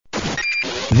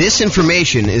This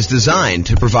information is designed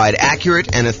to provide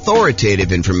accurate and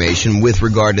authoritative information with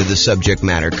regard to the subject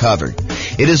matter covered.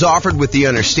 It is offered with the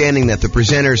understanding that the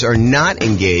presenters are not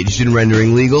engaged in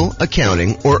rendering legal,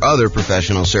 accounting, or other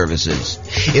professional services.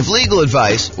 If legal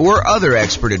advice or other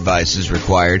expert advice is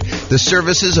required, the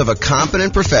services of a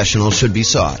competent professional should be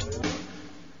sought.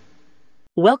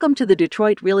 Welcome to the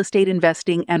Detroit Real Estate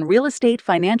Investing and Real Estate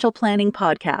Financial Planning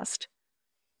Podcast.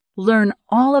 Learn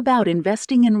all about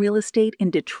investing in real estate in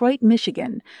Detroit,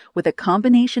 Michigan, with a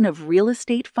combination of real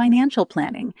estate financial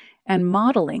planning and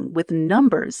modeling with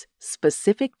numbers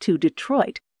specific to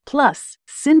Detroit, plus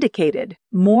syndicated,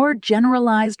 more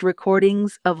generalized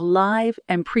recordings of live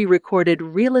and pre-recorded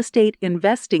real estate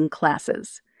investing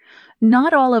classes,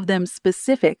 not all of them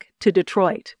specific to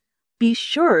Detroit. Be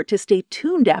sure to stay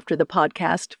tuned after the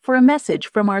podcast for a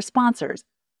message from our sponsors.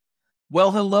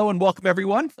 Well, hello and welcome,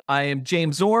 everyone. I am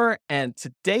James Orr, and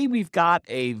today we've got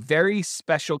a very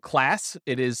special class.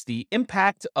 It is the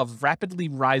impact of rapidly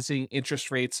rising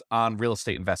interest rates on real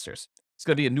estate investors. It's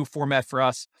going to be a new format for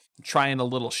us, trying a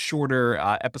little shorter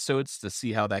episodes to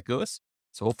see how that goes.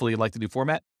 So hopefully you like the new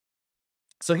format.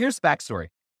 So here's the backstory.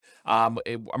 I'm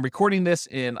recording this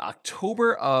in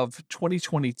October of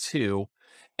 2022,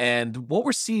 and what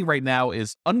we're seeing right now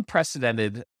is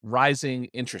unprecedented rising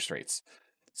interest rates.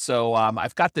 So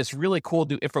I've got this really cool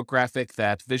new infographic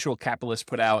that Visual Capitalist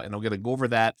put out, and I'm going to go over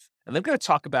that. And then I'm going to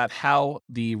talk about how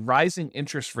the rising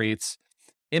interest rates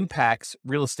impacts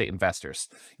real estate investors.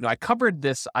 You know, I covered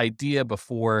this idea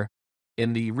before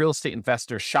in the Real Estate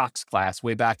Investor Shocks class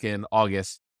way back in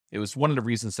August. It was one of the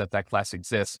reasons that class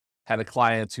exists. Had a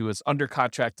client who was under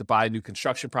contract to buy a new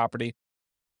construction property.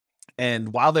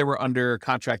 And while they were under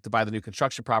contract to buy the new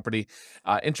construction property,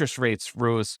 interest rates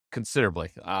rose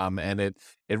considerably. And it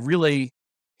really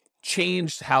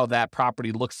changed how that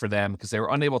property looked for them because they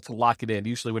were unable to lock it in.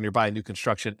 Usually when you're buying new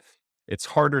construction, it's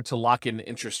harder to lock in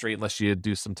interest rate unless you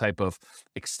do some type of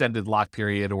extended lock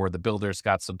period, or the builder's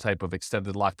got some type of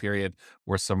extended lock period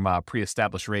or some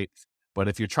pre-established rate. But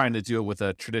if you're trying to do it with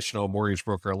a traditional mortgage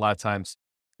broker, a lot of times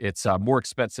it's more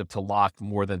expensive to lock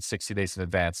more than 60 days in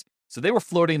advance. So they were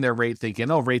floating their rate thinking,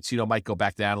 rates, might go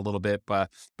back down a little bit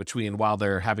between while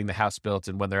they're having the house built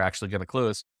and when they're actually going to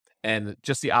close. And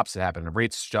just the opposite happened.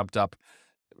 Rates jumped up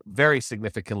very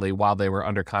significantly while they were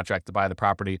under contract to buy the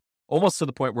property, almost to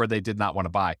the point where they did not want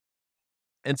to buy.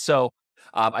 And so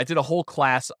I did a whole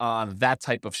class on that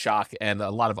type of shock and a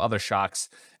lot of other shocks.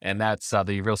 And that's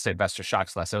the Real Estate Investor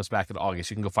Shocks class. That was back in August.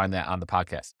 You can go find that on the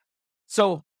podcast.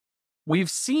 So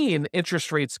we've seen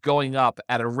interest rates going up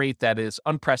at a rate that is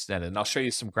unprecedented, and I'll show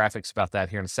you some graphics about that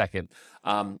here in a second.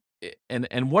 And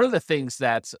one of the things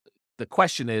that the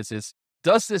question is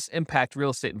does this impact real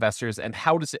estate investors, and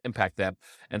how does it impact them?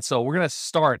 And so we're going to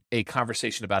start a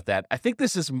conversation about that. I think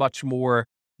this is much more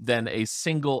than a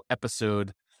single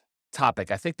episode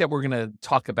topic. I think that we're going to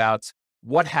talk about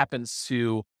what happens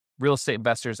to real estate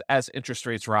investors as interest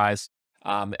rates rise,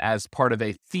 as part of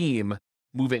a theme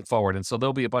moving forward. And so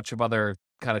there'll be a bunch of other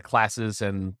kind of classes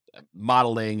and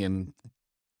modeling and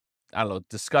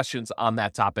discussions on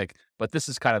that topic, but this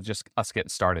is kind of just us getting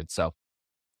started. So, all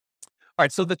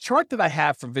right. So the chart that I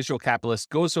have from Visual Capitalist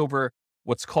goes over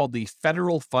what's called the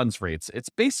federal funds rates. It's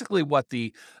basically what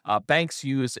the banks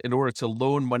use in order to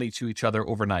loan money to each other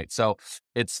overnight. So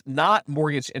it's not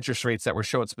mortgage interest rates that were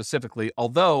shown specifically,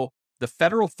 although the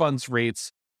federal funds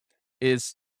rates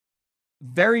is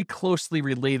very closely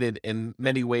related in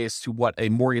many ways to what a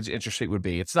mortgage interest rate would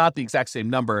be. It's not the exact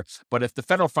same number, but if the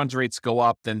federal funds rates go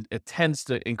up, then it tends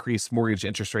to increase mortgage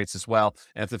interest rates as well.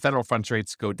 And if the federal funds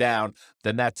rates go down,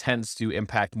 then that tends to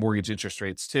impact mortgage interest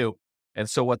rates too. And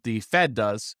so what the Fed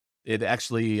does, it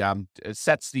actually it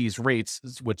sets these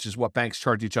rates, which is what banks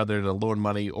charge each other to loan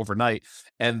money overnight.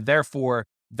 And therefore,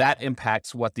 that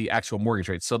impacts what the actual mortgage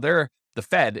rates. So the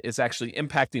Fed is actually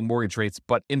impacting mortgage rates,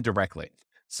 but indirectly.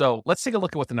 So let's take a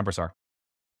look at what the numbers are.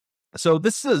 So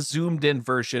this is a zoomed in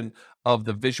version of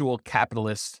the Visual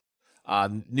Capitalist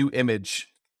new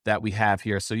image that we have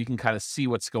here. So you can kind of see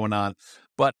what's going on,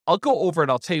 but I'll go over it.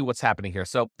 I'll tell you what's happening here.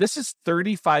 So this is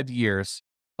 35 years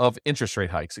of interest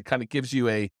rate hikes. It kind of gives you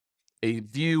a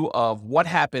view of what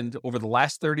happened over the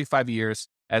last 35 years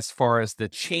as far as the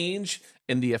change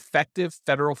in the effective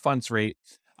federal funds rate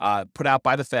put out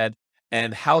by the Fed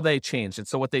and how they changed. And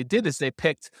so what they did is they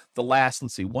picked the last,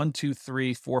 1, 2,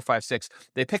 3, 4, 5, 6.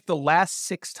 They picked the last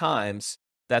 6 times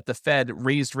that the Fed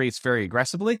raised rates very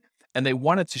aggressively. And they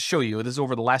wanted to show you, this is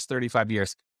over the last 35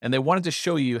 years, and they wanted to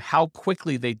show you how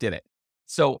quickly they did it.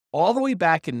 So all the way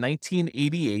back in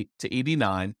 1988 to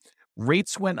 89,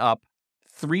 rates went up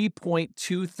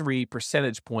 3.23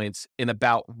 percentage points in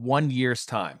about 1 year's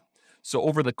time. So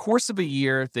over the course of a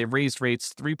year, they raised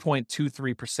rates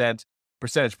 3.23%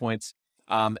 percentage points.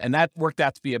 And that worked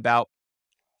out to be about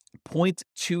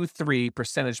 0.23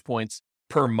 percentage points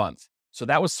per month. So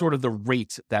that was sort of the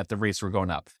rate that the rates were going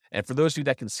up. And for those of you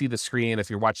that can see the screen, if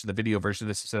you're watching the video version of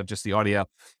this instead of just the audio,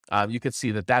 you can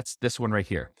see that that's this one right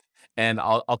here. And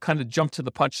I'll kind of jump to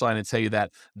the punchline and tell you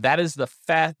that that is the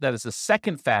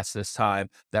second fastest time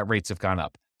that rates have gone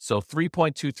up. So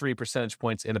 3.23 percentage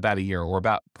points in about a year, or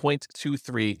about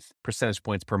 0.23 percentage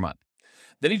points per month.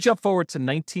 Then you jump forward to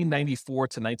 1994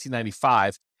 to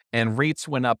 1995, and rates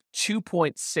went up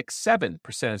 2.67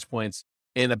 percentage points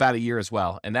in about a year as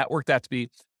well. And that worked out to be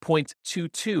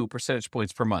 0.22 percentage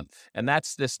points per month. And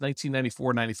that's this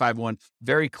 1994-95 one,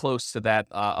 very close to that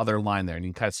other line there. And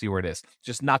you can kind of see where it is,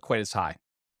 just not quite as high.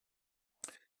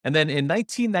 And then in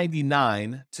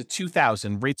 1999 to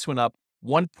 2000, rates went up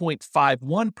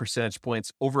 1.51 percentage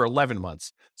points over 11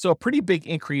 months. So a pretty big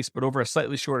increase, but over a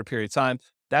slightly shorter period of time.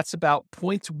 That's about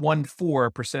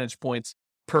 0.14 percentage points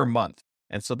per month.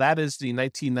 And so that is the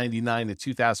 1999 to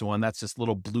 2001. That's this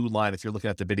little blue line if you're looking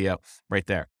at the video right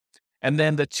there. And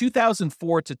then the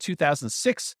 2004 to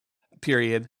 2006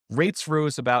 period, rates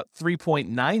rose about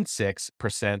 3.96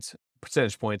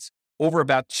 percentage points over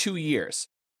about 2 years.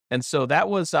 And so that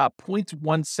was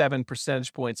 0.17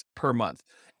 percentage points per month.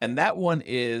 And that one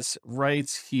is right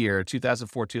here,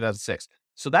 2004, 2006.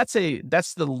 So that's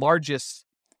the largest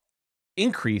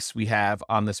increase we have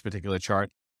on this particular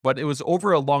chart, but it was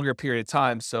over a longer period of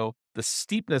time. So the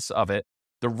steepness of it,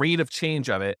 the rate of change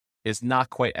of it, is not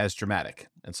quite as dramatic.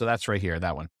 And so that's right here,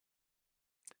 that one.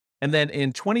 And then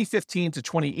in 2015 to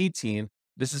 2018,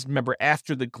 this is, remember,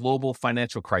 after the global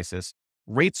financial crisis,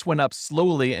 rates went up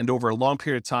slowly and over a long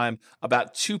period of time,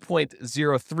 about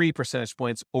 2.03 percentage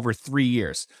points over 3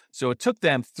 years. So it took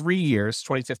them 3 years,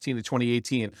 2015 to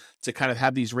 2018, to kind of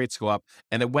have these rates go up.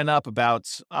 And it went up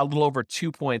about a little over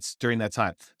 2 points during that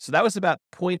time. So that was about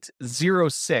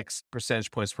 0.06 percentage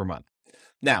points per month.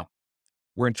 Now,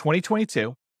 we're in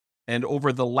 2022, and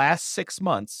over the last 6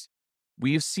 months,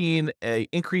 we've seen an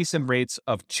increase in rates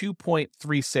of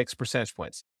 2.36 percentage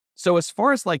points. So as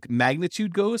far as like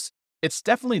magnitude goes, it's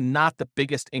definitely not the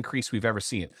biggest increase we've ever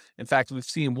seen. In fact, we've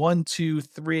seen 1, 2,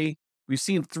 3. We've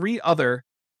seen 3 other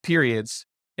periods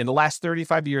in the last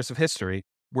 35 years of history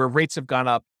where rates have gone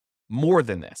up more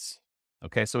than this.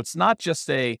 Okay, so it's not just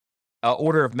a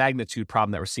order of magnitude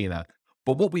problem that we're seeing that.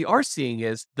 But what we are seeing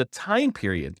is the time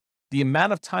period, the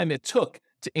amount of time it took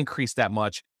to increase that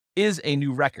much is a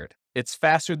new record. It's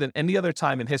faster than any other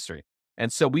time in history.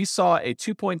 And so we saw a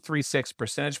 2.36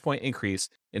 percentage point increase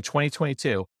in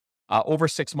 2022 over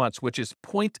 6 months, which is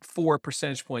 0.4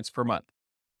 percentage points per month.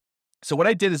 So what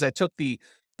I did is I took the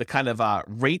kind of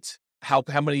rate, how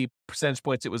many percentage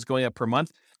points it was going up per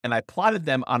month, and I plotted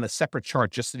them on a separate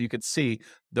chart just so you could see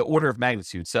the order of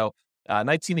magnitude. So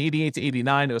 1988 to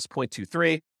 89, it was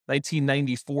 0.23.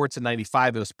 1994 to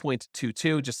 95, it was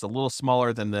 0.22, just a little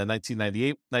smaller than the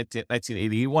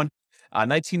 1988 one.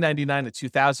 1999 to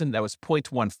 2000, that was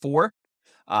 0.14.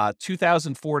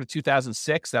 2004 to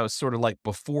 2006, that was sort of like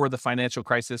before the financial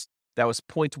crisis, that was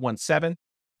 0.17.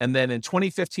 And then in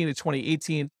 2015 to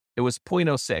 2018, it was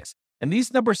 0.06. And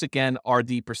these numbers, again, are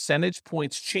the percentage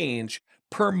points change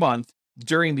per month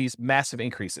during these massive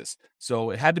increases.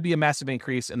 So it had to be a massive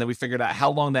increase. And then we figured out how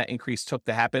long that increase took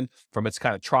to happen from its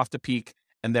kind of trough to peak.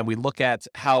 And then we look at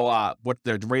how, what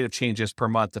the rate of change is per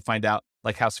month to find out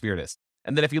like how severe it is.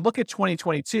 And then if you look at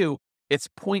 2022, it's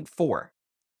 0.4.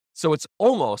 So it's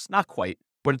almost, not quite,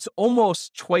 but it's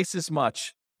almost twice as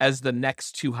much as the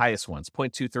next 2 highest ones,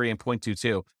 0.23 and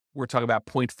 0.22. We're talking about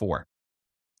 0.4.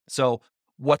 So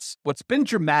what's been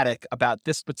dramatic about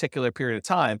this particular period of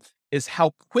time is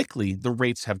how quickly the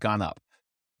rates have gone up.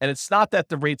 And it's not that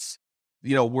the rates,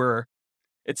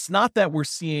 it's not that we're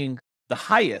seeing the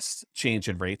highest change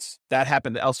in rates. That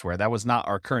happened elsewhere. That was not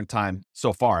our current time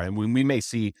so far. And we may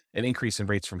see an increase in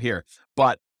rates from here,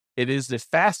 but it is the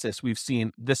fastest we've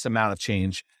seen this amount of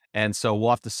change. And so we'll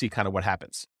have to see kind of what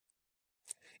happens.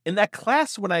 In that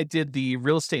class, when I did the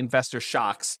real estate investor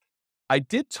shocks, I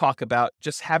did talk about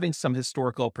just having some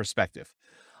historical perspective.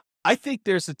 I think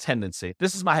there's a tendency,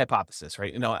 this is my hypothesis,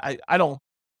 right? I don't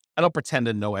pretend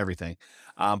to know everything,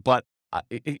 but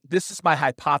this is my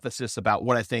hypothesis about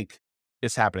what I think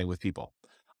is happening with people.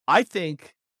 I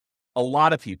think a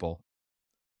lot of people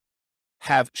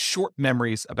have short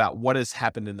memories about what has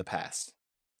happened in the past.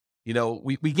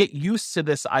 We get used to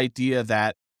this idea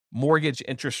that mortgage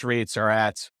interest rates are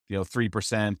at, 3%,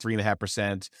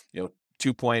 3.5%,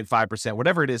 2.5%,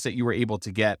 whatever it is that you were able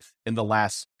to get in the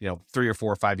last, 3 or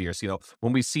 4 or 5 years.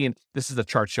 When we see, this is the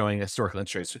chart showing historical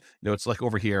interest rates, it's like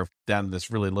over here down in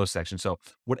this really low section. So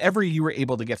whatever you were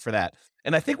able to get for that.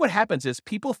 And I think what happens is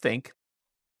people think,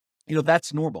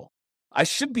 that's normal. I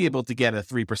should be able to get a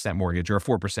 3% mortgage or a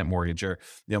 4% mortgage or,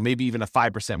 maybe even a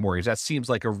 5% mortgage. That seems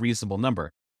like a reasonable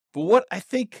number. But what I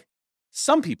think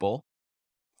some people,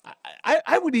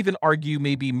 I would even argue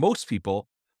maybe most people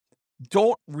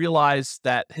don't realize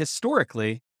that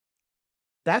historically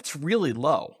that's really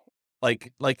low.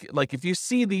 Like if you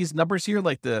see these numbers here,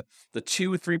 like the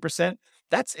 2-3%,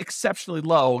 that's exceptionally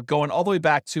low, going all the way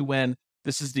back to when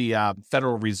this is the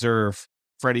Federal Reserve.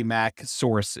 Freddie Mac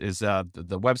source is the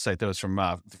website that was from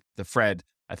the Fred.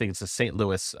 I think it's the St.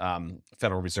 Louis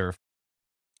Federal Reserve.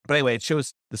 But anyway, it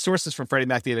shows the sources from Freddie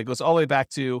Mac data. It goes all the way back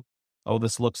to,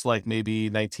 this looks like maybe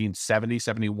 1970,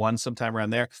 71, sometime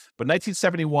around there. But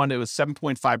 1971, it was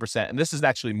 7.5%. And this is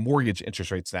actually mortgage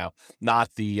interest rates now, not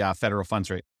the federal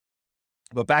funds rate.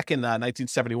 But back in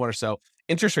 1971 or so,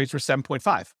 interest rates were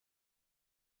 7.5,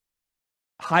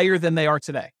 higher than they are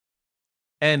today.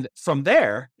 And from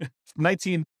there,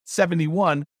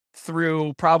 1971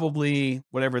 through probably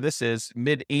whatever this is,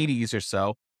 mid 80s or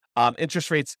so,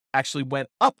 interest rates actually went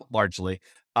up largely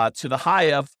to the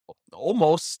high of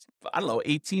almost,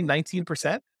 18,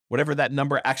 19%, whatever that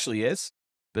number actually is.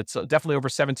 It's definitely over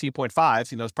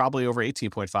 17.5, it's probably over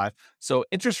 18.5. So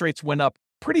interest rates went up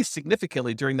pretty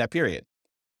significantly during that period.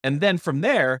 And then from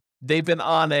there, they've been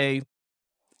on a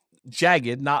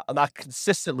jagged, not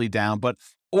consistently down, but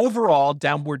overall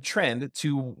downward trend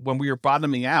to when we were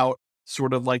bottoming out,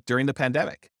 sort of like during the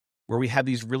pandemic, where we had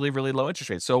these really, really low interest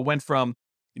rates. So it went from,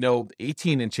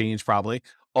 18 and change probably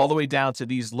all the way down to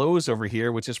these lows over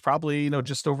here, which is probably,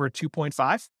 just over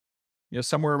 2.5,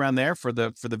 somewhere around there for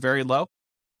the very low.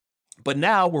 But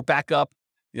now we're back up,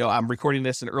 I'm recording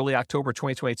this in early October,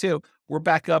 2022. We're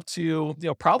back up to,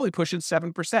 probably pushing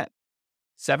 7%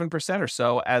 or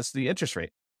so as the interest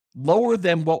rate. Lower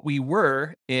than what we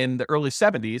were in the early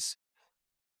 70s,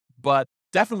 but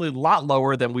definitely a lot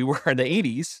lower than we were in the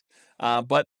 80s.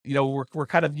 But, we're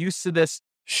kind of used to this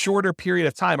shorter period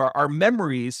of time. Our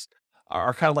memories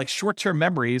are kind of like short-term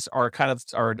memories are kind of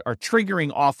are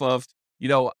triggering off of,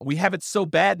 we have it so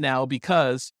bad now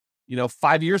because,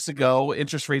 5 years ago,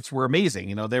 interest rates were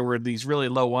amazing. There were these really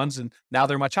low ones and now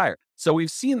they're much higher. So we've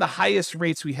seen the highest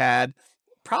rates we had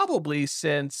probably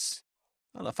since,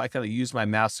 I don't know if I kind of use my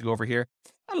mouse to go over here.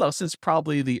 I don't know, since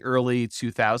probably the early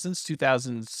 2000s,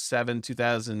 2007,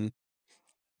 2000,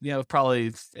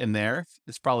 probably in there.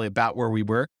 It's probably about where we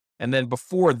were. And then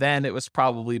before then, it was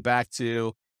probably back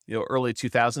to, early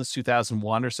 2000s,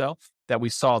 2001 or so that we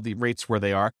saw the rates where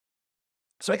they are.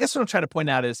 So I guess what I'm trying to point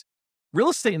out is real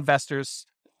estate investors,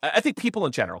 I think people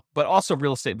in general, but also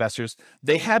real estate investors,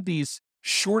 they have these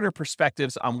shorter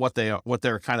perspectives on what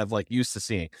they're kind of like used to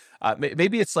seeing.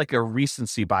 Maybe it's like a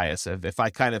recency bias if I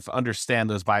kind of understand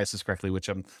those biases correctly, which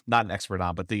I'm not an expert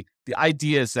on. But the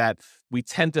idea is that we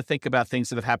tend to think about things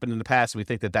that have happened in the past and we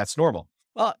think that that's normal.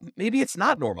 Well, maybe it's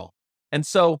not normal. And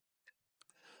so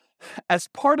as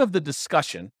part of the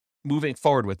discussion moving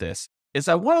forward with this is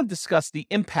I want to discuss the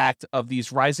impact of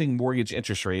these rising mortgage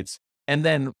interest rates. And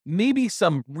then maybe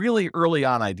some really early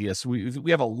on ideas. We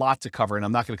have a lot to cover, and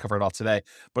I'm not going to cover it all today,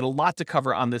 but a lot to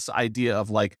cover on this idea of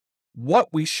like what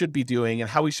we should be doing and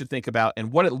how we should think about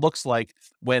and what it looks like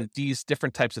when these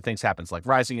different types of things happens, like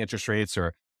rising interest rates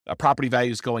or property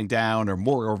values going down or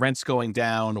more or rents going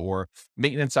down or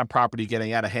maintenance on property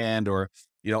getting out of hand or,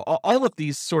 all of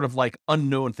these sort of like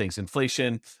unknown things,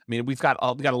 inflation. I mean, we got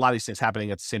a lot of these things happening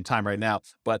at the same time right now,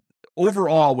 but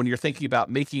overall, when you're thinking about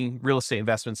making real estate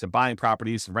investments and buying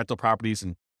properties and rental properties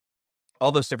and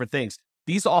all those different things,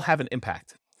 these all have an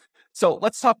impact. So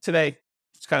let's talk today,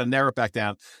 just kind of narrow it back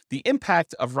down, the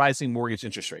impact of rising mortgage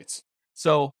interest rates.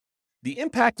 So the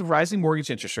impact of rising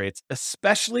mortgage interest rates,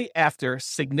 especially after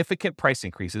significant price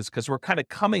increases, because we're kind of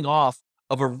coming off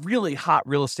of a really hot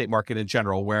real estate market in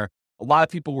general, where a lot of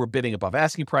people were bidding above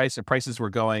asking price and prices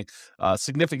were going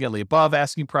significantly above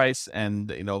asking price.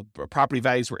 And, property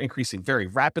values were increasing very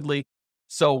rapidly.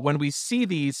 So when we see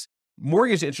these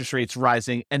mortgage interest rates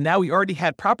rising, and now we already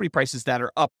had property prices that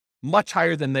are up much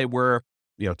higher than they were,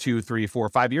 2, 3, 4,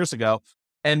 5 years ago.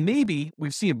 And maybe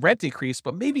we've seen rent increase,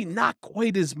 but maybe not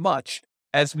quite as much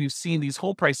as we've seen these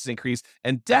home prices increase,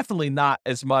 and definitely not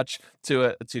as much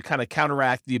to kind of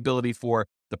counteract the ability for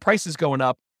the prices going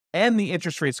up and the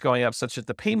interest rates going up, such that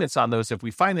the payments on those, if we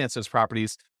finance those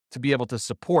properties, to be able to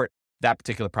support that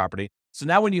particular property. So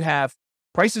now when you have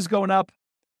prices going up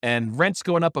and rents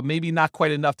going up, but maybe not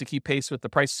quite enough to keep pace with the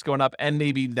prices going up, and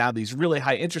maybe now these really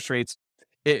high interest rates,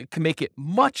 it can make it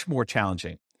much more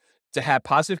challenging to have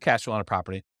positive cash flow on a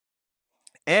property.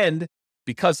 And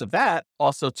because of that,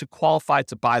 also to qualify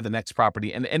to buy the next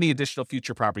property and any additional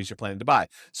future properties you're planning to buy.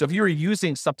 So if you were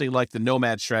using something like the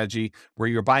nomad strategy, where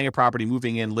you're buying a property,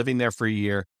 moving in, living there for a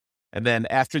year, and then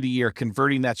after the year,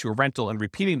 converting that to a rental and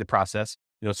repeating the process,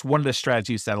 it's one of the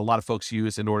strategies that a lot of folks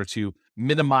use in order to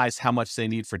minimize how much they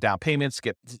need for down payments,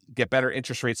 get better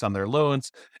interest rates on their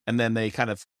loans, and then they kind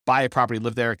of buy a property,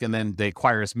 live there, and then they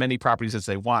acquire as many properties as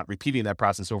they want, repeating that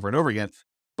process over and over again.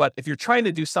 But if you're trying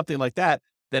to do something like that,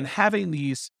 then having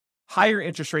these higher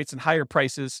interest rates and higher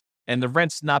prices and the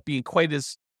rents not being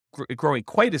growing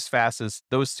quite as fast as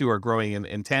those two are growing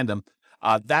in tandem,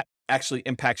 that actually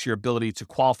impacts your ability to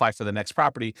qualify for the next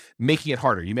property, making it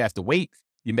harder. You may have to wait.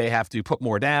 You may have to put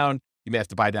more down. You may have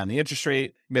to buy down the interest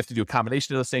rate. You may have to do a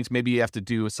combination of those things. Maybe you have to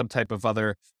do some type of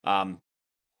other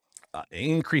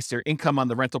increase their income on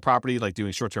the rental property, like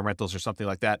doing short-term rentals or something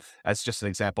like that, as just an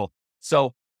example.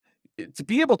 So to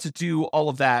be able to do all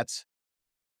of that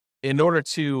in order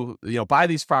to buy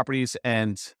these properties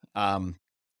and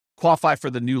qualify for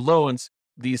the new loans,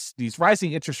 these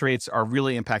rising interest rates are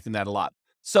really impacting that a lot.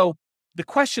 So the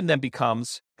question then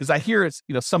becomes, because I hear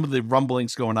some of the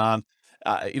rumblings going on,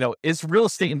 is real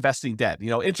estate investing dead?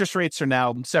 Interest rates are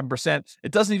now 7%.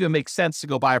 It doesn't even make sense to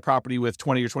go buy a property with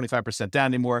 20 or 25% down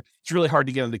anymore. It's really hard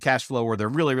to get into cash flow, or they're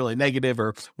really, really negative,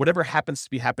 or whatever happens to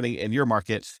be happening in your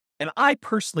market. And I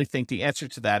personally think the answer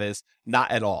to that is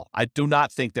not at all. I do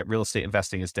not think that real estate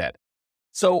investing is dead.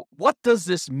 So what does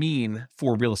this mean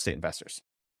for real estate investors?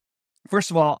 First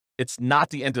of all, it's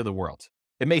not the end of the world.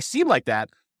 It may seem like that,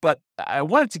 but I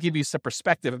wanted to give you some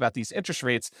perspective about these interest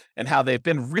rates and how they've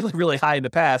been really, really high in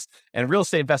the past. And real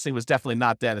estate investing was definitely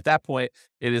not dead at that point.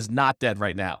 It is not dead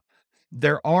right now.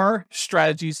 There are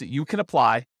strategies that you can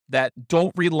apply that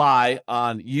don't rely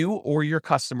on you or your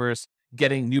customers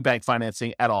getting new bank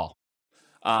financing at all.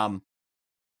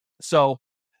 So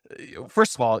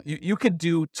first of all, you could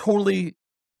do totally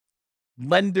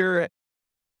lender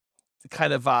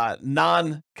kind of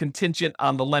non-contingent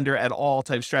on the lender at all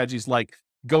type strategies, like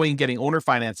getting owner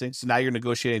financing. So now you're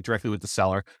negotiating directly with the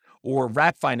seller, or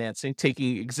wrap financing,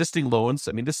 taking existing loans.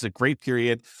 I mean, this is a great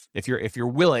period if you're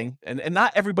willing, and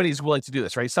not everybody's willing to do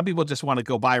this, right? Some people just want to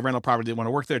go buy a rental property. They want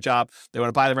to work their job. They want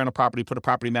to buy the rental property, put a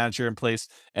property manager in place,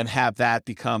 and have that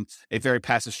become a very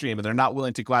passive stream. And they're not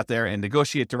willing to go out there and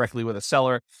negotiate directly with a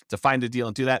seller to find a deal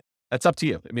and do that. That's up to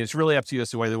you. I mean, it's really up to you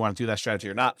as to whether they want to do that strategy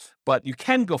or not. But you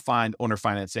can go find owner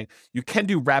financing. You can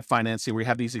do wrap financing, where you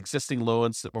have these existing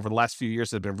loans that over the last few years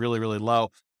that have been really, really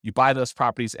low. You buy those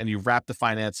properties and you wrap the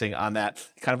financing on that,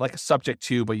 kind of like a subject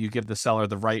to, but you give the seller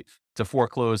the right to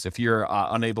foreclose if you're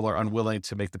unable or unwilling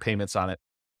to make the payments on it.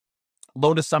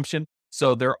 Loan assumption.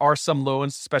 So there are some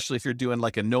loans, especially if you're doing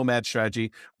like a nomad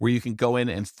strategy, where you can go in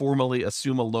and formally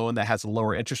assume a loan that has a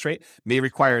lower interest rate, may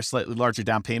require a slightly larger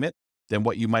down payment than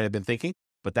what you might have been thinking.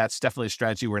 But that's definitely a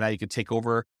strategy where now you can take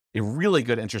over a really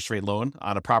good interest rate loan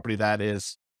on a property that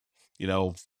is,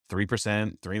 3%,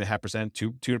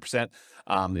 3.5%,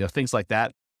 2%, things like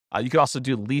that. You could also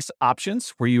do lease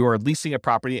options, where you are leasing a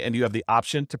property and you have the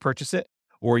option to purchase it,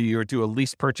 or you do a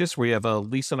lease purchase where you have a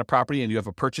lease on a property and you have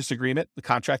a purchase agreement, the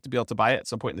contract to be able to buy it at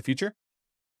some point in the future.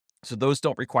 So those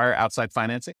don't require outside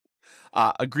financing.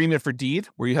 Agreement for deed,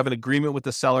 where you have an agreement with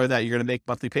the seller that you're going to make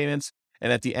monthly payments,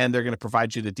 and at the end, they're going to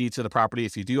provide you the deed to the property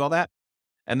if you do all that.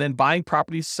 And then buying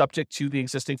properties subject to the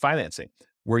existing financing,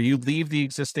 where you leave the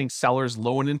existing seller's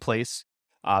loan in place.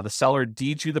 The seller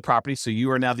deeds you the property, so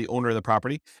you are now the owner of the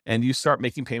property, and you start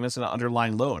making payments on an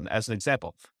underlying loan, as an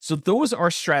example. So those are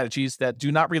strategies that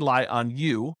do not rely on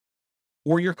you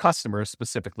or your customers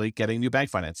specifically getting new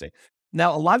bank financing.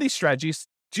 Now, a lot of these strategies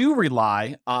do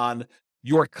rely on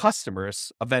your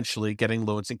customers eventually getting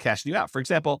loans and cashing you out. For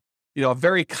example, a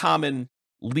very common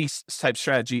lease type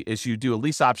strategy is you do a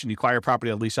lease option, you acquire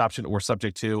property on a lease option or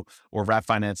subject to, or wrap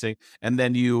financing, and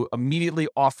then you immediately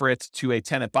offer it to a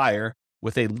tenant buyer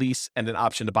with a lease and an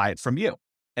option to buy it from you.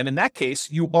 And in that case,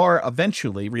 you are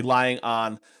eventually relying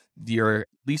on your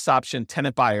lease option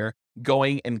tenant buyer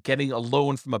going and getting a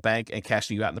loan from a bank and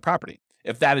cashing you out in the property,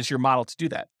 if that is your model to do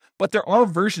that. But there are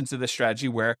versions of this strategy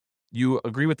where you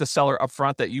agree with the seller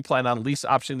upfront that you plan on lease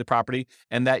optioning the property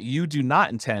and that you do not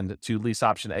intend to lease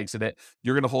option exit it.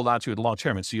 You're going to hold on to it long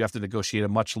term. And so you have to negotiate a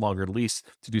much longer lease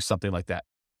to do something like that.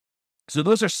 So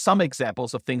those are some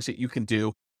examples of things that you can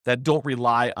do that don't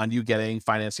rely on you getting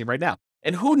financing right now.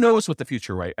 And who knows what the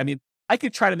future, right? I mean, I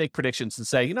could try to make predictions and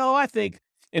say, I think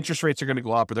interest rates are going to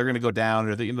go up, or they're going to go down,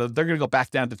 or they're going to go back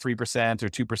down to 3% or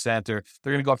 2%, or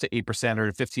they're going to go up to 8%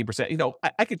 or 15%.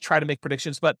 I could try to make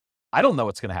predictions, but I don't know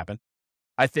what's going to happen.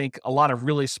 I think a lot of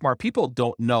really smart people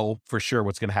don't know for sure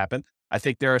what's going to happen. I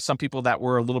think there are some people that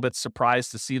were a little bit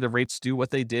surprised to see the rates do what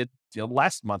they did,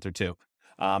 last month or two.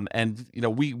 And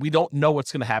we don't know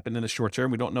what's going to happen in the short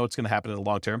term. We don't know what's going to happen in the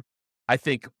long term. I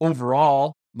think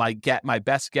overall, my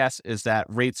best guess is that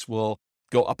rates will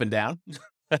go up and down.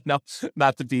 No,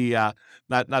 not to be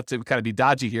not to kind of be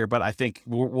dodgy here, but I think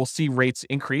we'll see rates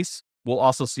increase. We'll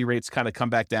also see rates kind of come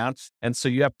back down, and so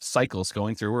you have cycles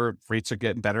going through where rates are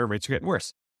getting better, rates are getting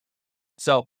worse.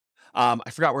 So I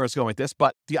forgot where I was going with this,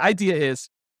 but the idea is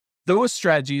those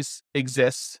strategies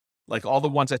exist, like all the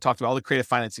ones I talked about, all the creative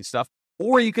financing stuff.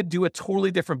 Or you could do a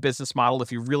totally different business model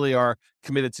if you really are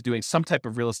committed to doing some type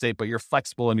of real estate, but you're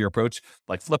flexible in your approach,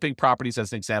 like flipping properties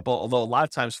as an example. Although a lot of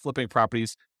times flipping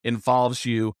properties involves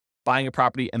you buying a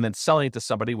property and then selling it to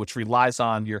somebody, which relies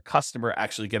on your customer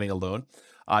actually getting a loan.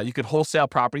 You could wholesale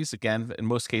properties. Again, in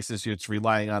most cases, it's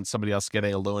relying on somebody else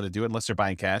getting a loan to do it unless they're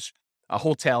buying cash.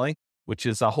 Wholetailing, which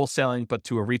is wholesaling, but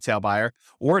to a retail buyer,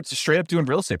 or it's straight up doing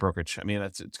real estate brokerage. I mean,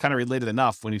 it's kind of related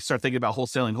enough. When you start thinking about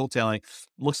wholetailing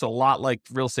looks a lot like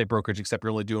real estate brokerage, except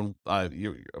you're only doing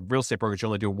real estate brokerage. You're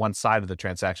only doing one side of the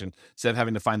transaction. Instead of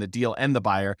having to find the deal and the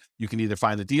buyer, you can either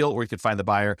find the deal or you can find the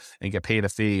buyer and get paid a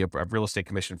fee, a real estate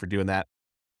commission for doing that.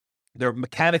 They're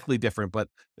mechanically different, but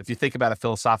if you think about it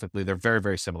philosophically, they're very,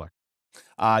 very similar.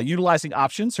 Utilizing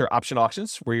options or option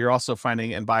auctions, where you're also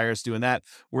finding and buyers doing that.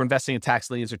 We're investing in tax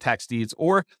liens or tax deeds,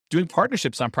 or doing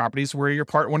partnerships on properties where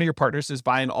one of your partners is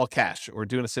buying all cash or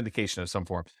doing a syndication of some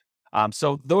form.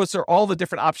 So those are all the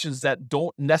different options that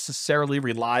don't necessarily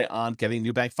rely on getting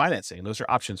new bank financing. Those are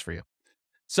options for you.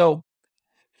 So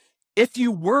if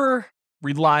you were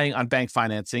relying on bank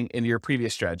financing in your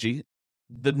previous strategy,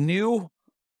 the new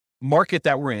market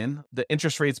that we're in, the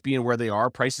interest rates being where they are,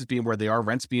 prices being where they are,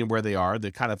 rents being where they are,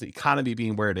 the kind of the economy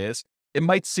being where it is, it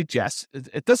might suggest,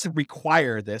 it doesn't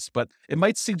require this, but it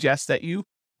might suggest that you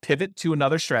pivot to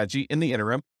another strategy in the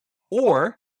interim,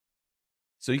 or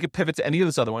so you could pivot to any of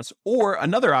those other ones, or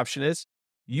another option is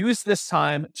use this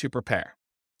time to prepare.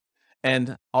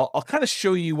 And I'll kind of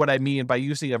show you what I mean by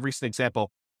using a recent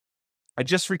example. I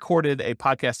just recorded a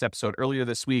podcast episode earlier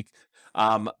this week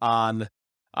on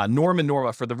Norm and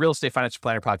Norma for the Real Estate Financial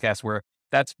Planner podcast, where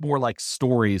that's more like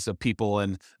stories of people.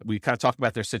 And we kind of talk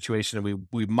about their situation and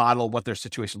we model what their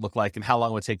situation looked like and how long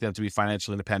it would take them to be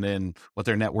financially independent and what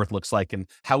their net worth looks like and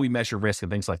how we measure risk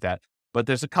and things like that. But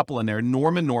there's a couple in there,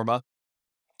 Norm and Norma,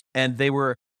 and they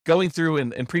were going through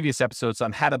in previous episodes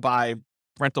on how to buy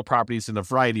rental properties in a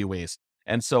variety of ways.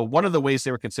 And so one of the ways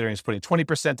they were considering is putting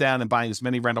 20% down and buying as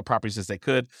many rental properties as they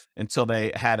could until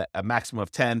they had a maximum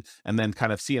of 10, and then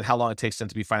kind of seeing how long it takes them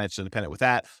to be financially independent with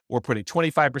that, or putting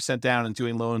 25% down and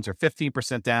doing loans, or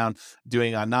 15% down,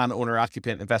 doing non-owner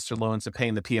occupant investor loans and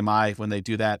paying the PMI when they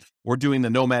do that, or doing the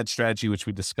nomad strategy, which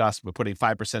we discussed, but putting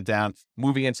 5% down,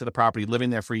 moving into the property,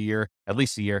 living there for a year, at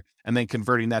least a year, and then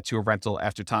converting that to a rental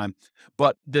after time.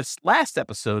 But this last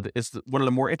episode is one of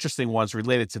the more interesting ones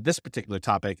related to this particular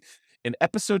topic. In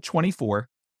episode 24,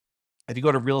 if you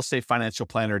go to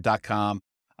realestatefinancialplanner.com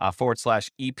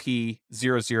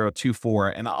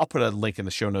 /EP0024, and I'll put a link in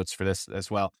the show notes for this as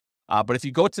well. But if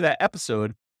you go to that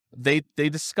episode, they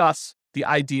discuss the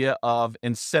idea of,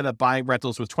 instead of buying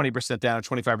rentals with 20% down or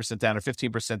 25% down or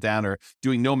 15% down or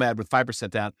doing nomad with 5%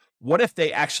 down, what if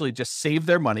they actually just saved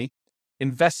their money,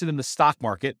 invested in the stock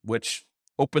market, which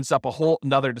opens up a whole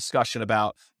another discussion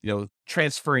about,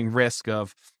 transferring risk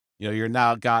of, you're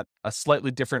now got a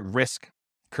slightly different risk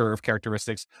curve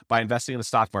characteristics by investing in the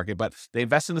stock market, but they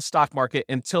invest in the stock market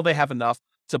until they have enough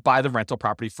to buy the rental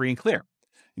property free and clear.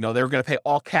 They're going to pay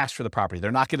all cash for the property.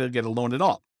 They're not going to get a loan at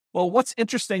all. Well, what's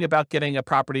interesting about buying a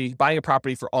property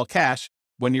for all cash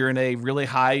when you're in a really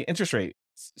high interest rate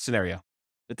scenario?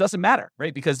 It doesn't matter,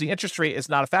 right? Because the interest rate is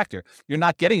not a factor. You're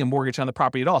not getting a mortgage on the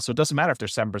property at all. So it doesn't matter if they're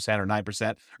 7% or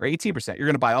 9% or 18%. You're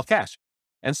going to buy all cash.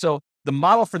 And so the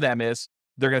model for them is,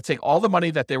 they're going to take all the money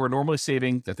that they were normally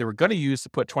saving, that they were going to use to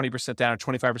put 20% down or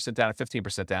 25% down or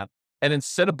 15% down. And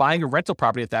instead of buying a rental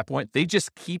property at that point, they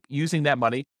just keep using that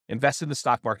money, invest in the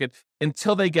stock market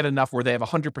until they get enough where they have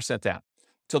 100% down,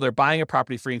 until they're buying a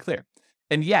property free and clear.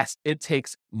 And yes, it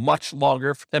takes much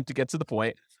longer for them to get to the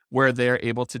point where they're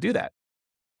able to do that.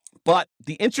 But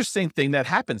the interesting thing that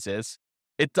happens is,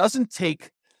 it doesn't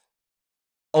take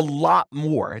a lot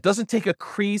more. It doesn't take a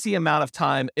crazy amount of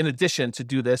time in addition to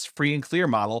do this free and clear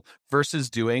model versus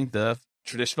doing the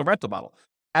traditional rental model.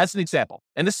 As an example,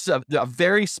 and this is a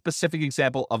very specific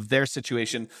example of their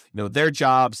situation, their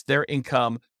jobs, their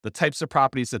income, the types of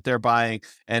properties that they're buying.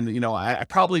 And, I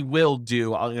probably will I'm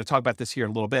going to talk about this here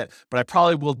in a little bit, but I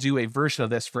probably will do a version of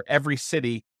this for every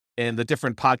city in the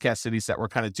different podcast cities that we're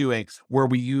kind of doing, where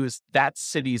we use that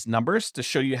city's numbers to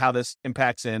show you how this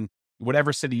impacts in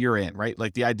whatever city you're in, right?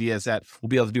 Like the idea is that we'll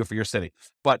be able to do it for your city,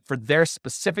 but for their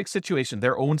specific situation,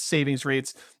 their own savings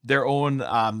rates, their own,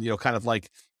 kind of like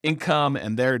income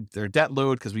and their debt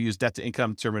load, because we use debt to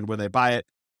income to determine where they buy it.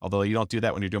 Although you don't do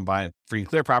that when you're doing buying free and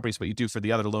clear properties, but you do for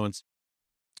the other loans.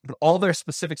 But all their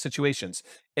specific situations.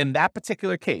 In that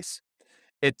particular case,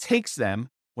 it takes them,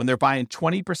 when they're buying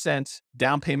 20%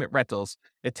 down payment rentals,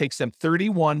 it takes them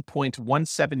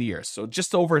 31.17 years. So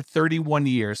just over 31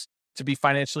 years to be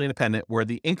financially independent, where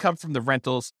the income from the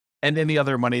rentals and any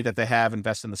other money that they have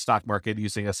invest in the stock market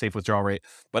using a safe withdrawal rate,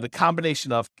 but a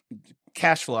combination of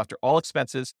cash flow after all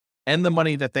expenses and the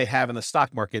money that they have in the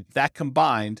stock market, that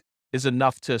combined is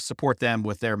enough to support them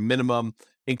with their minimum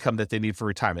income that they need for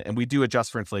retirement. And we do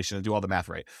adjust for inflation and do all the math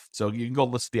right. So you can go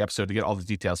listen to the episode to get all the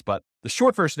details. But the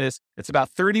short version is it's about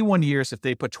 31 years if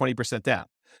they put 20% down.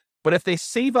 But if they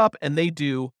save up and they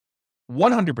do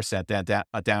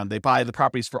 100% down, they buy the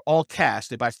properties for all cash,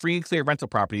 they buy free and clear rental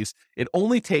properties, it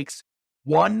only takes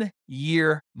 1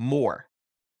 year more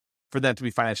for them to be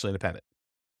financially independent,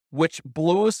 which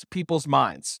blows people's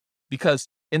minds, because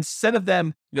instead of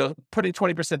them, putting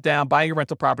 20% down, buying a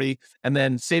rental property, and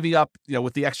then saving up,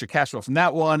 with the extra cash flow from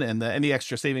that one and any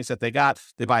extra savings that they got,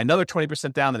 they buy another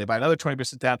 20% down, then they buy another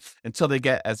 20% down until they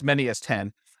get as many as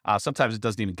 10. Sometimes it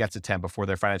doesn't even get to 10 before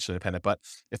they're financially independent. But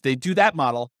if they do that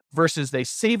model versus they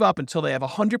save up until they have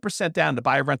 100% down to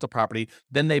buy a rental property,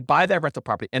 then they buy that rental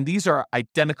property. And these are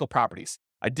identical properties.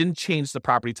 I didn't change the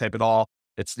property type at all.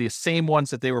 It's the same ones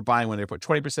that they were buying when they put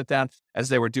 20% down as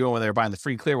they were doing when they were buying the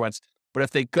free and clear ones. But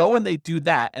if they go and they do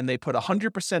that and they put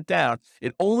 100% down,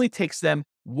 it only takes them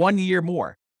 1 year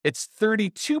more. It's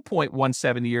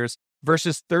 32.17 years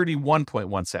versus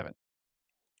 31.17,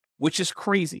 which is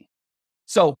crazy.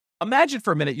 So imagine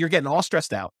for a minute, you're getting all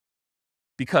stressed out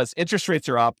because interest rates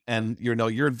are up and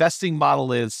your investing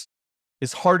model is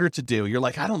harder to do. You're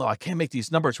like, I don't know, I can't make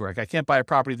these numbers work. I can't buy a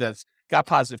property that's got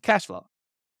positive cash flow.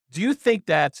 Do you think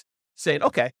that saying,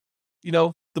 okay,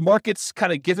 the market's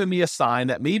kind of giving me a sign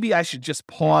that maybe I should just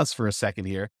pause for a second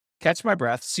here, catch my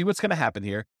breath, see what's going to happen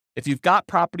here. If you've got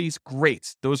properties,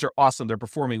 great. Those are awesome. They're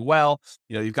performing well.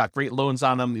 You've got great loans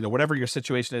on them. Whatever your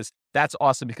situation is, that's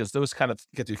awesome because those kind of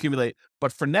get to accumulate.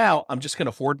 But for now, I'm just going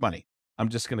to hoard money. I'm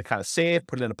just going to kind of save,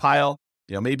 put it in a pile,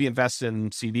 maybe invest in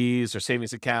CDs or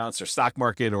savings accounts or stock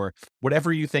market or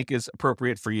whatever you think is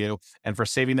appropriate for you and for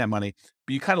saving that money.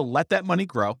 But you kind of let that money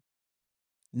grow,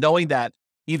 knowing that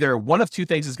either one of two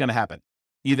things is going to happen.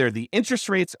 Either the interest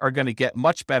rates are going to get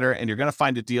much better and you're going to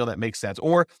find a deal that makes sense,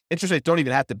 or interest rates don't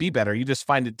even have to be better. You just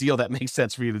find a deal that makes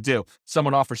sense for you to do.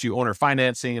 Someone offers you owner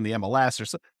financing in the MLS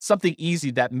or something easy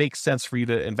that makes sense for you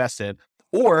to invest in.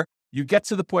 Or you get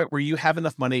to the point where you have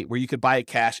enough money where you could buy it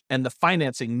cash and the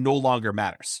financing no longer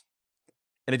matters.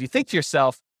 And if you think to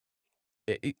yourself,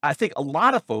 I think a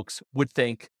lot of folks would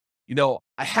think,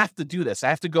 I have to do this. I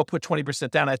have to go put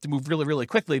 20% down. I have to move really, really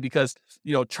quickly because,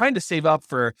 trying to save up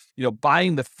for,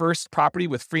 buying the first property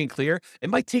with free and clear, it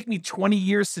might take me 20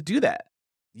 years to do that.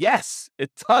 Yes,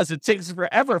 it does. It takes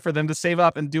forever for them to save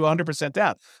up and do 100%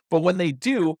 down. But when they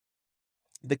do,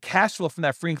 the cash flow from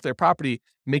that free and clear property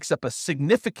makes up a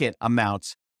significant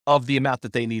amount of the amount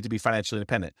that they need to be financially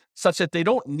independent, such that they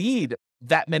don't need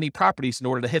that many properties in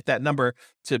order to hit that number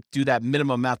to do that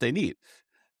minimum amount they need.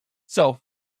 So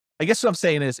I guess what I'm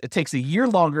saying is it takes a year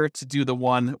longer to do the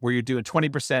one where you're doing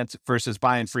 20% versus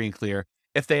buying free and clear.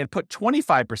 If they had put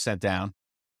 25% down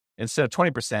instead of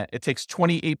 20%, it takes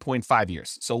 28.5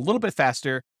 years. So a little bit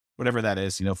faster, whatever that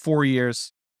is, 4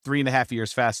 years, 3.5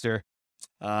 years faster.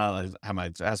 How's my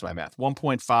math?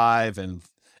 1.5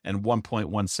 and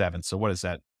 1.17. So what is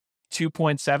that?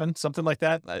 2.7, something like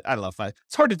that. I don't know.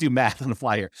 It's hard to do math on the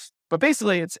fly here. But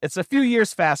basically, it's a few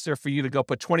years faster for you to go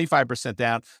put 25%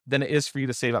 down than it is for you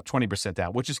to save up 20%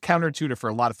 down, which is counterintuitive for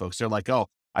a lot of folks. They're like, oh,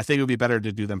 I think it would be better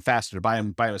to do them faster, to buy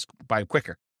them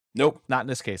quicker. Nope, not in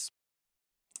this case.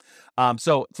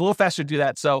 So it's a little faster to do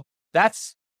that. So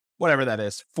that's whatever that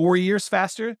is, 4 years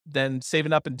faster than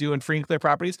saving up and doing free and clear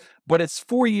properties, but it's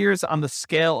 4 years on the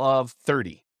scale of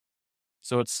 30.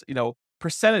 So it's,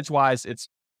 percentage-wise, it's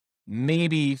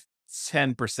maybe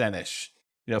 10%-ish.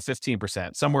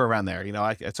 15%, somewhere around there.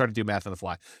 It's hard to do math on the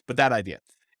fly, but that idea.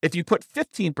 If you put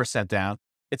 15% down,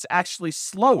 it's actually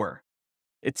slower.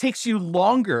 It takes you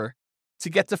longer to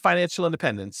get to financial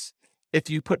independence if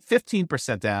you put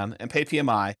 15% down and pay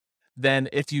PMI than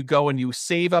if you go and you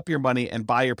save up your money and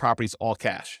buy your properties all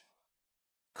cash.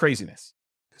 Craziness.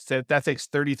 So that takes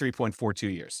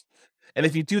 33.42 years. And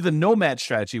if you do the nomad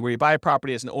strategy where you buy a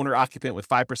property as an owner occupant with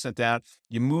 5% down,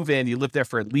 you move in, you live there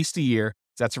for at least a year,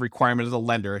 That's a requirement of the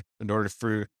lender in order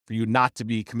for you not to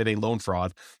be committing loan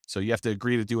fraud. So you have to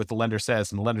agree to do what the lender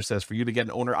says. And the lender says for you to get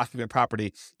an owner occupant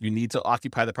property, you need to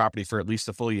occupy the property for at least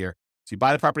a full year. So you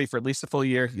buy the property for at least a full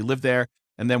year, you live there.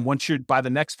 And then once you buy the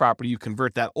next property, you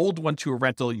convert that old one to a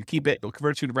rental, you keep it, you'll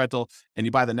convert it to a rental, and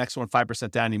you buy the next one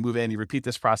 5% down, you move in, you repeat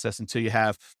this process until you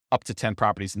have up to 10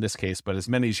 properties in this case, but as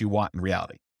many as you want in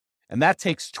reality. And that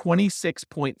takes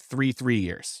 26.33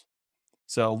 years.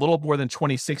 So a little more than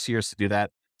 26 years to do that.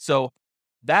 So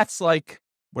that's like,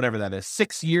 whatever that is,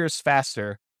 6 years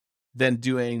faster than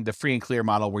doing the free and clear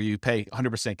model where you pay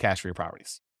 100% cash for your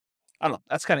properties. I don't know.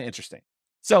 That's kind of interesting.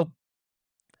 So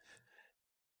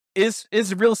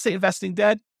is real estate investing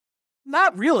dead?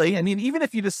 Not really. I mean, even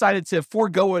if you decided to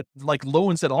forego it, like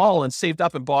loans at all, and saved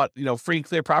up and bought, free and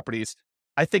clear properties,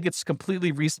 I think it's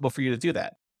completely reasonable for you to do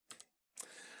that.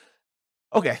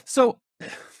 Okay. So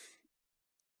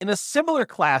in a similar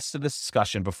class to this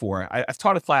discussion before, I've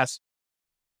taught a class.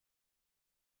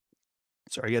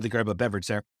 Sorry, I had to grab a beverage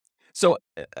there. So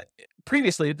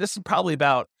previously, this is probably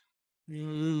about,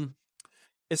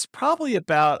 it's probably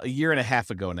about a year and a half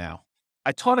ago now.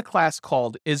 I taught a class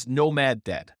called "Is Nomad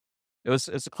Dead?" It's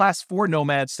a class for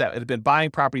nomads that had been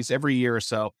buying properties every year or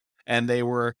so, and they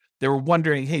were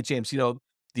wondering, hey James,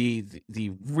 the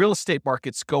real estate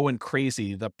market's going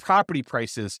crazy. The property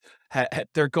prices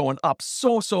they're going up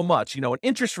so much, and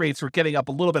interest rates were getting up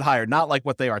a little bit higher, not like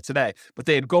what they are today, but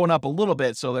they had gone up a little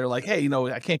bit. So they're like, hey,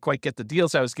 I can't quite get the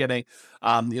deals I was getting,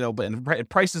 but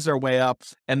prices are way up,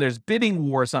 and there's bidding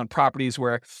wars on properties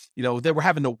where, they were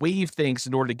having to waive things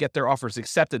in order to get their offers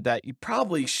accepted that you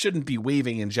probably shouldn't be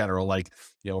waiving in general, like,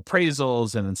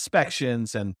 appraisals and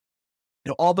inspections and,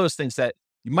 all those things that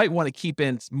you might want to keep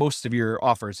in most of your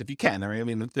offers if you can. I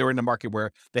mean, they were in a market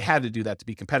where they had to do that to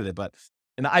be competitive, but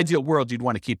in the ideal world, you'd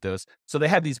want to keep those. So they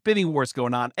had these bidding wars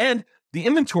going on, and the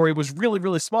inventory was really,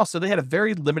 really small. So they had a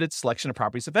very limited selection of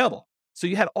properties available. So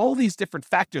you had all these different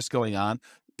factors going on.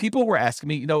 People were asking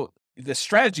me, the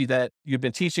strategy that you've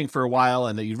been teaching for a while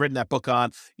and that you've written that book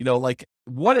on, like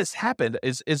what has happened?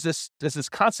 Is this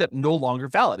concept no longer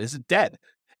valid? Is it dead?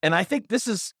 And I think this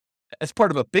is, as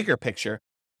part of a bigger picture,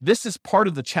 this is part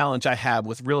of the challenge I have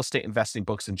with real estate investing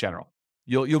books in general.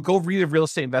 You'll go read a real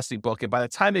estate investing book, and by the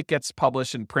time it gets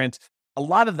published in print, a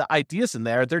lot of the ideas in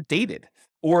there, they're dated.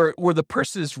 Or the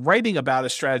person is writing about a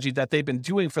strategy that they've been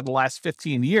doing for the last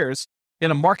 15 years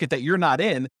in a market that you're not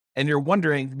in, and you're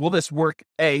wondering, will this work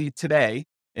today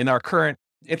in our current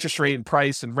interest rate and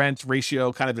price and rent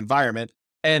ratio kind of environment?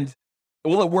 And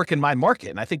will it work in my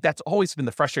market? And I think that's always been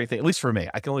the frustrating thing, at least for me.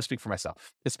 I can only speak for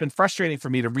myself. It's been frustrating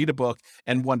for me to read a book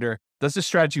and wonder, does this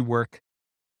strategy work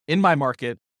in my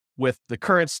market with the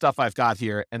current stuff I've got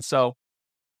here? And so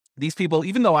these people,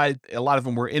 even though a lot of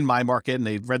them were in my market and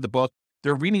they read the book,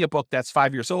 they're reading a book that's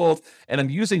 5 years old, and I'm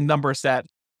using numbers that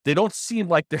they don't seem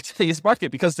like they're today's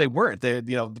market because they weren't.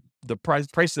 The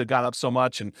prices had gone up so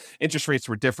much, and interest rates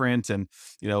were different, and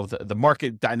the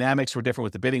market dynamics were different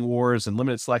with the bidding wars and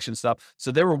limited selection stuff.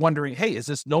 So they were wondering, hey, is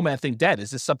this nomad thing dead?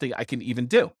 Is this something I can even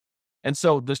do? And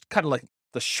so there's kind of like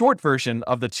the short version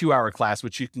of the 2-hour class,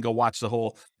 which you can go watch the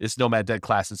whole "Is Nomad Dead?"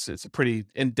 class. It's a pretty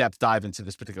in-depth dive into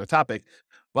this particular topic.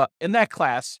 But in that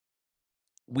class,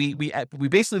 we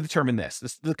basically determine this.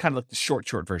 This is kind of like the short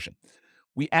version.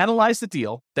 We analyze the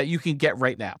deal that you can get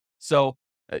right now. So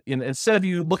instead of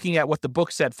you looking at what the book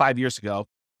said 5 years ago,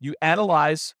 you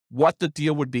analyze what the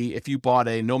deal would be if you bought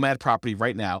a nomad property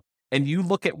right now, and you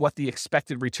look at what the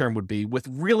expected return would be with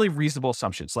really reasonable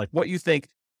assumptions, like what you think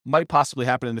might possibly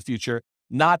happen in the future,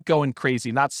 not going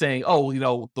crazy, not saying, oh,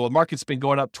 the market's been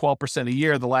going up 12% a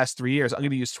year the last 3 years. I'm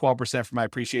going to use 12% for my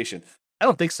appreciation. I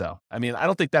don't think so. I mean, I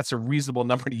don't think that's a reasonable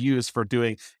number to use for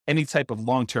doing any type of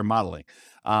long-term modeling.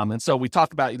 And so we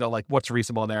talk about, like what's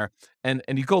reasonable in there, and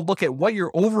you go look at what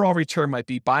your overall return might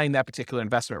be buying that particular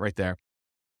investment right there.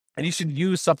 And you should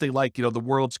use something like, the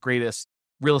world's greatest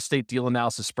real estate deal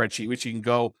analysis spreadsheet, which you can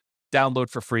go download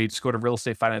for free. Just go to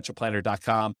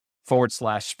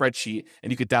realestatefinancialplanner.com/spreadsheet,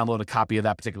 and you could download a copy of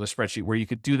that particular spreadsheet where you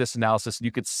could do this analysis, and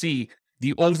you could see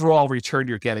the overall return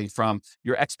you're getting from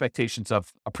your expectations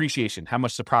of appreciation, how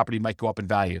much the property might go up in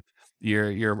value,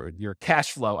 your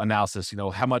cash flow analysis,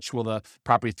 how much will the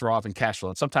property throw off in cash flow?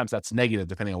 And sometimes that's negative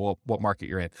depending on what market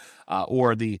you're in,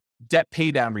 or the debt pay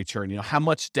down return, how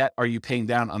much debt are you paying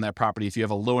down on that property if you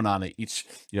have a loan on it each,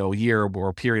 year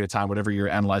or period of time, whatever you're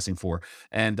analyzing for.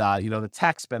 And, the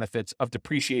tax benefits of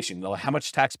depreciation, how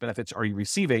much tax benefits are you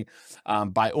receiving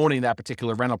by owning that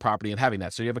particular rental property and having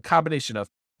that? So you have a combination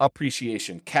of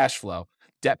appreciation, cash flow,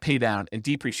 debt pay down, and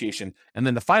depreciation. And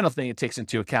then the final thing it takes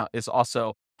into account is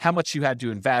also how much you had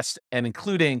to invest, and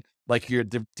including like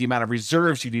the amount of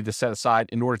reserves you need to set aside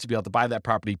in order to be able to buy that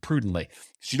property prudently.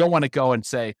 Because you don't want to go and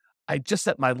say, I just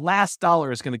set my last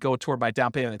dollar is going to go toward my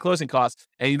down payment and closing costs,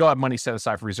 and you don't have money set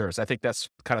aside for reserves. I think that's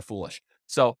kind of foolish.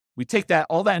 So we take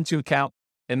all that into account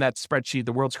in that spreadsheet,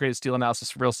 the world's greatest deal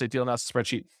analysis, real estate deal analysis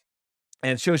spreadsheet.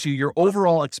 And it shows you your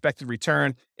overall expected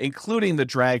return, including the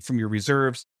drag from your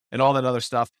reserves and all that other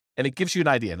stuff. And it gives you an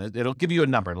idea, and it'll give you a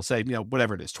number. It'll say,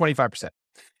 whatever it is, 25%.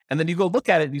 And then you go look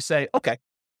at it and you say, okay,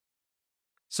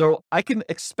 so I can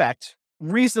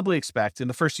reasonably expect in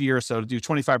the first year or so to do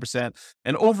 25%.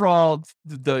 And overall,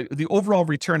 the overall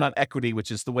return on equity, which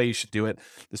is the way you should do it,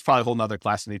 there's probably a whole nother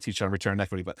class and they teach on return on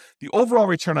equity, but the overall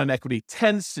return on equity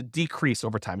tends to decrease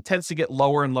over time. It tends to get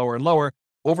lower and lower and lower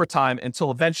over time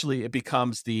until eventually it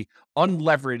becomes the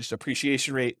unleveraged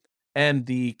appreciation rate and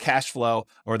the cash flow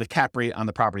or the cap rate on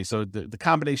the property. So the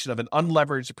combination of an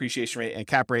unleveraged appreciation rate and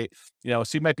cap rate, so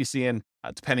you might be seeing,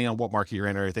 depending on what market you're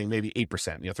in or everything, maybe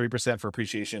 8%, 3% for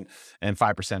appreciation and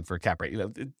 5% for cap rate.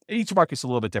 Each market's a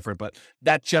little bit different, but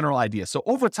that general idea. So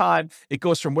over time, it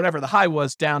goes from whatever the high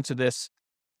was down to this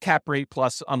cap rate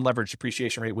plus unleveraged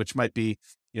appreciation rate, which might be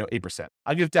 8%.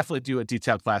 I'll definitely do a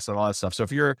detailed class on all that stuff. So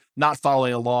if you're not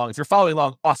following along,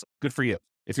 awesome, good for you.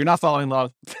 If you're not following along,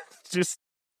 just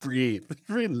breathe,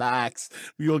 relax.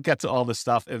 We will get to all this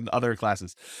stuff in other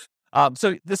classes.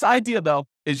 So this idea though,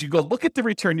 is you go look at the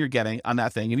return you're getting on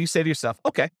that thing and you say to yourself,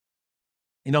 okay,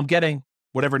 I'm getting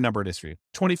whatever number it is for you,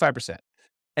 25%.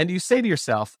 And you say to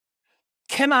yourself,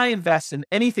 can I invest in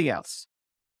anything else?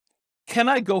 Can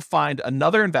I go find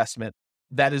another investment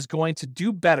that is going to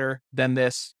do better than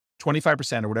this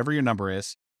 25% or whatever your number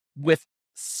is with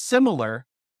similar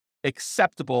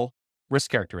acceptable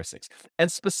risk characteristics?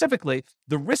 And specifically,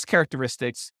 the risk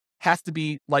characteristics have to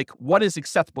be like what is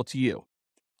acceptable to you.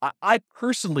 I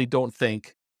personally don't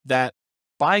think that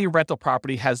buying a rental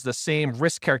property has the same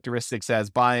risk characteristics as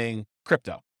buying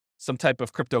crypto, some type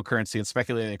of cryptocurrency and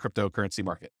speculating in a cryptocurrency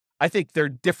market. I think they're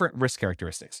different risk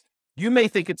characteristics. You may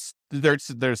think they're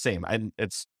the same, and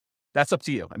that's up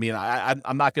to you. I mean,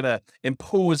 I'm not going to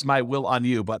impose my will on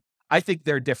you, but I think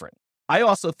they're different. I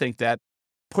also think that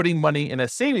putting money in a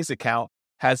savings account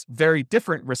has very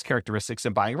different risk characteristics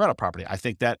than buying a rental property. I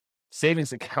think that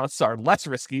savings accounts are less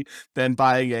risky than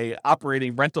buying a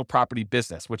operating rental property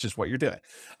business, which is what you're doing.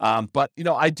 But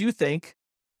I do think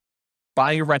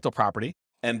buying a rental property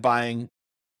and buying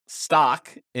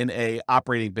stock in a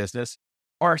operating business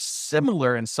are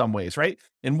similar in some ways, right?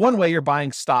 In one way, you're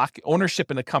buying stock,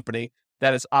 ownership in a company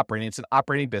that is operating. It's an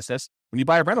operating business. When you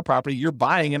buy a rental property, you're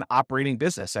buying an operating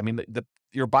business. I mean,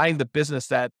 you're buying the business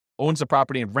that owns the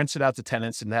property and rents it out to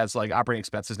tenants and has like operating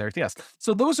expenses and everything else.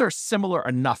 So those are similar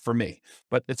enough for me,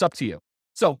 but it's up to you.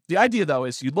 So the idea though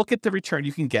is you look at the return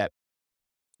you can get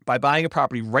by buying a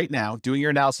property right now, doing your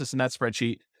analysis in that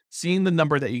spreadsheet, seeing the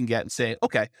number that you can get and saying,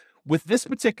 okay, with this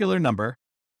particular number,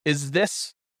 is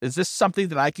this something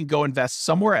that I can go invest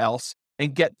somewhere else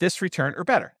and get this return or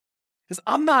better? Because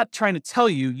I'm not trying to tell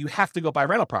you have to go buy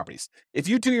rental properties. If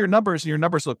you do your numbers and your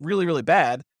numbers look really, really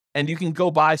bad, and you can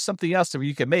go buy something else where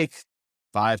you can make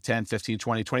 5, 10, 15,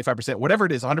 20, 25%, whatever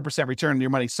it is, 100% return on your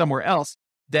money somewhere else,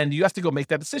 then you have to go make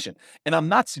that decision. And I'm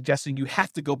not suggesting you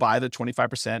have to go buy the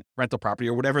 25% rental property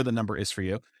or whatever the number is for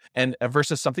you and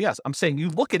versus something else. I'm saying you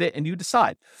look at it and you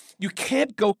decide. You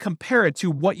can't go compare it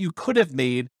to what you could have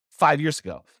made 5 years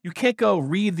ago. You can't go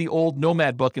read the old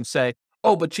Nomad book and say,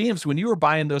 oh, but James, when you were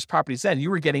buying those properties then,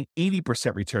 you were getting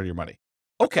 80% return on your money.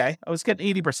 Okay, I was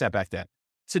getting 80% back then.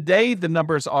 Today, the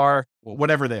numbers are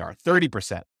whatever they are,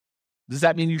 30%. Does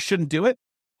that mean you shouldn't do it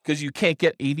because you can't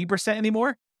get 80%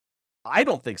 anymore? I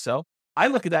don't think so. I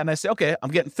look at that and I say, okay, I'm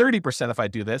getting 30% if I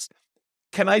do this.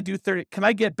 Can I do 30? Can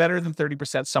I get better than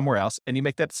 30% somewhere else? And you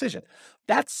make that decision.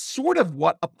 That's sort of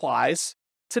what applies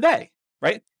today,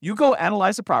 right? You go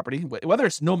analyze a property, whether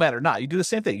it's Nomad or not, you do the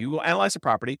same thing. You go analyze a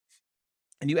property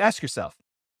and you ask yourself,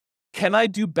 can I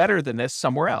do better than this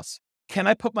somewhere else? Can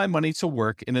I put my money to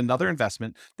work in another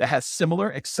investment that has similar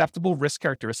acceptable risk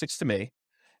characteristics to me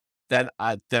that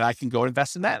I can go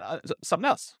invest in that, something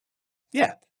else?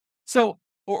 Yeah. So,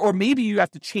 or maybe you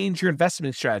have to change your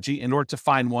investment strategy in order to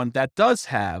find one that does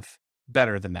have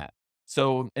better than that.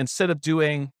 So instead of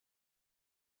doing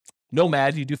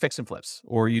Nomad, you do fix and flips,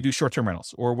 or you do short-term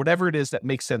rentals, or whatever it is that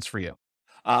makes sense for you.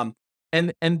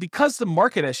 And because the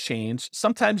market has changed,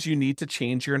 sometimes you need to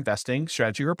change your investing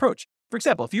strategy or approach. For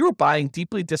example, if you were buying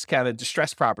deeply discounted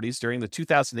distressed properties during the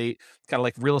 2008 kind of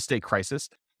like real estate crisis,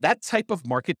 that type of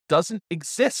market doesn't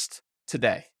exist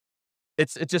today.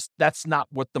 It's just, that's not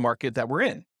what the market that we're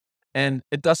in. And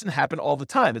it doesn't happen all the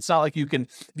time. It's not like if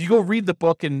you go read the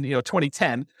book in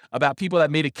 2010 about people that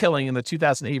made a killing in the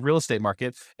 2008 real estate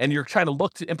market, and you're trying to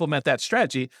look to implement that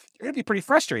strategy, you're going to be pretty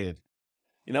frustrated.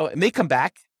 It may come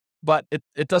back, but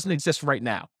it doesn't exist right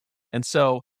now. And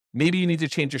so maybe you need to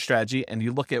change your strategy and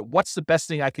you look at what's the best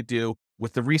thing I could do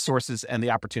with the resources and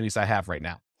the opportunities I have right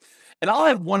now. And I'll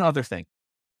add one other thing.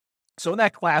 So in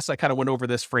that class, I kind of went over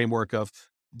this framework of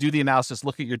do the analysis,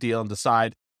 look at your deal and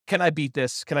decide, can I beat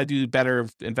this? Can I do better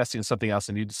investing in something else?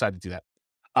 And you decide to do that.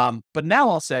 But now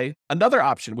I'll say another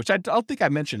option, which I don't think I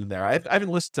mentioned in there. I haven't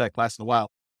listened to that class in a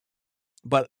while,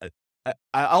 but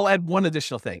I'll add one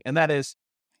additional thing, and that is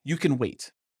you can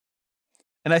wait.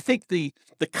 And I think the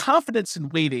confidence in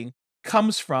waiting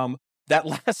comes from that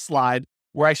last slide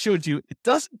where I showed you it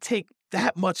doesn't take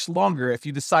that much longer if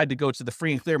you decide to go to the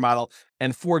free and clear model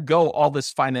and forego all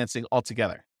this financing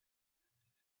altogether.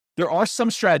 There are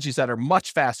some strategies that are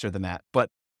much faster than that, but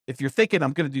if you're thinking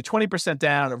I'm going to do 20%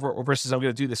 down versus I'm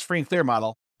going to do this free and clear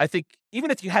model, I think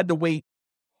even if you had to wait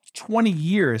 20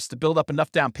 years to build up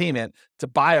enough down payment to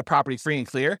buy a property free and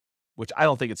clear, which I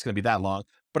don't think it's going to be that long,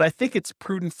 but I think it's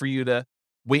prudent for you to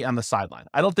wait on the sideline.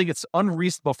 I don't think it's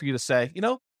unreasonable for you to say,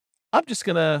 I'm just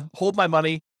going to hold my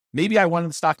money. Maybe I want it in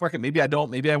the stock market. Maybe I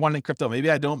don't. Maybe I want it in crypto. Maybe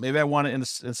I don't. Maybe I want it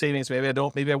in savings. Maybe I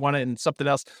don't. Maybe I want it in something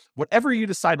else. Whatever you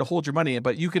decide to hold your money in,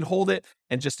 but you can hold it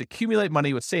and just accumulate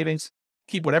money with savings,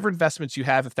 keep whatever investments you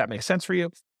have, if that makes sense for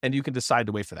you, and you can decide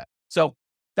to wait for that. So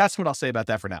that's what I'll say about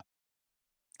that for now.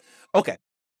 Okay.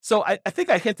 So I think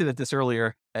I hinted at this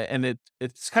earlier, and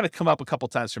it's kind of come up a couple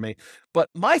times for me, but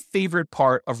my favorite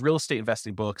part of real estate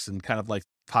investing books and kind of like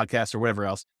podcasts or whatever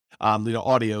else,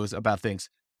 audios about things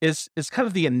is kind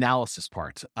of the analysis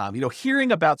part.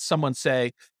 Hearing about someone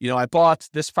say, I bought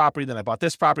this property, then I bought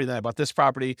this property, then I bought this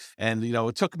property. And,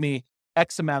 it took me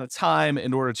X amount of time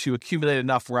in order to accumulate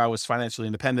enough where I was financially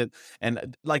independent.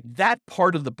 And like that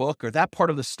part of the book or that part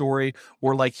of the story,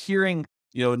 or like hearing,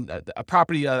 a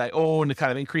property that I own to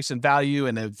kind of increase in value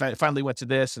and it finally went to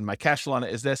this and my cash flow on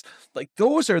it is this, like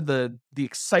those are the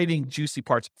exciting, juicy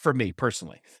parts for me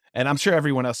personally. And I'm sure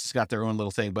everyone else has got their own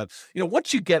little thing, but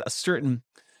once you get a certain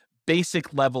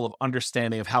basic level of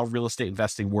understanding of how real estate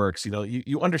investing works,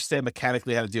 you understand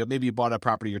mechanically how to do it. Maybe you bought a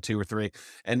property or two or three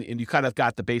and you kind of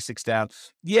got the basics down.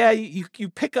 Yeah, you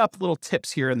pick up little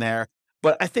tips here and there,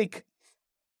 but I think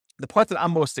the part that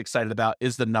I'm most excited about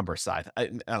is the number side. I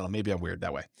don't know, maybe I'm weird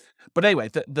that way. But anyway,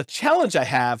 the challenge I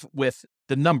have with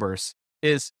the numbers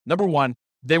is, number one,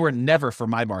 they were never for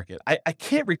my market. I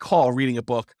can't recall reading a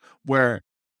book where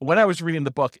when I was reading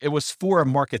the book, it was for a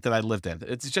market that I lived in.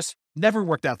 It's just never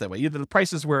worked out that way. Either the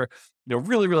prices were,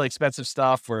 really, really expensive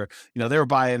stuff, or, they were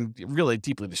buying really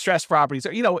deeply distressed properties,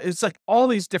 or, it's like all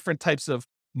these different types of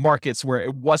markets where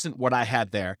it wasn't what I had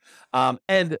there.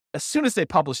 And as soon as they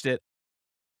published it,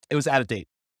 it was out of date.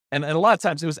 And a lot of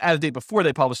times it was out of date before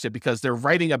they published it because they're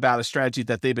writing about a strategy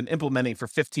that they've been implementing for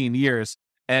 15 years.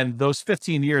 And those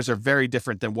 15 years are very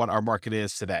different than what our market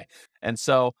is today. And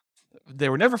so they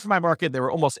were never for my market. They were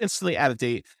almost instantly out of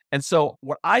date. And so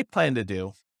what I plan to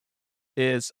do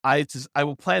is I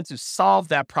will plan to solve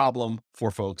that problem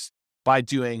for folks by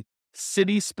doing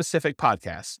city-specific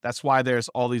podcasts. That's why there's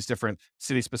all these different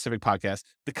city-specific podcasts.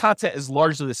 The content is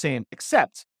largely the same,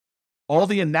 except all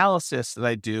the analysis that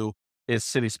I do is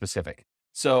city-specific.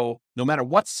 So no matter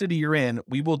what city you're in,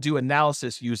 we will do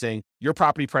analysis using your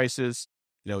property prices,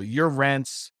 your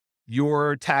rents,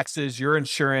 your taxes, your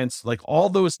insurance, like all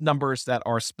those numbers that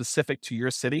are specific to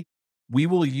your city. We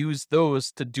will use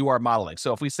those to do our modeling.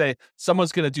 So if we say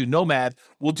someone's going to do Nomad,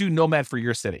 we'll do Nomad for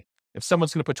your city. If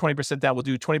someone's going to put 20% down, we'll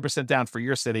do 20% down for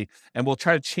your city. And we'll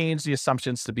try to change the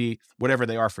assumptions to be whatever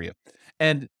they are for you.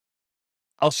 And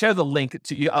I'll share the link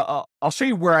to you. I'll show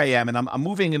you where I am, and I'm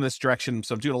moving in this direction.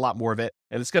 So I'm doing a lot more of it,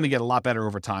 and it's going to get a lot better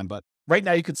over time. But right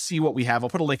now you can see what we have. I'll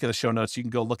put a link in the show notes. You can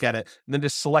go look at it and then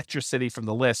just select your city from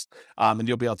the list. And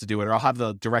you'll be able to do it, or I'll have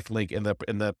the direct link in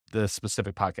the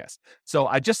specific podcast. So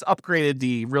I just upgraded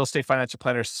the Real Estate Financial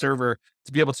Planner server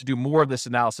to be able to do more of this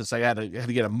analysis. I had to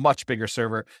get a much bigger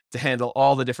server to handle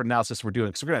all the different analysis we're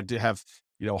doing. So we're going to have,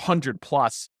 100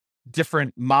 plus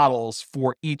different models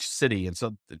for each city. And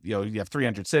so, you have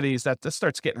 300 cities that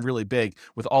starts getting really big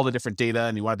with all the different data,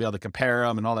 and you want to be able to compare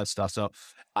them and all that stuff. So,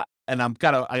 I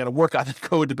got to work on the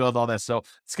code to build all that. So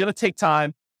it's going to take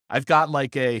time. I've got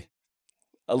like a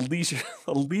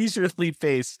leisurely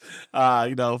pace,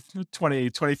 20,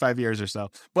 25 years or so,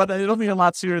 but it'll be a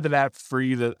lot sooner than that for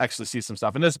you to actually see some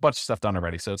stuff. And there's a bunch of stuff done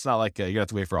already. So it's not like you have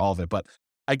to wait for all of it, but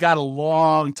I got a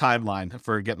long timeline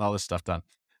for getting all this stuff done.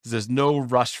 There's no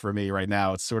rush for me right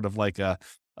now. It's sort of like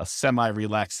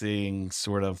semi-relaxing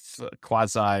sort of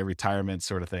quasi-retirement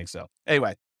sort of thing. So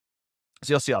anyway,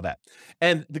 so you'll see all that.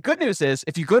 And the good news is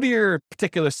if you go to your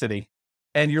particular city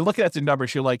and you're looking at the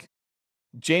numbers, you're like,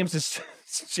 James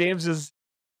is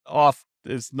off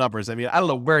his numbers. I mean, I don't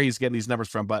know where he's getting these numbers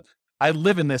from, but I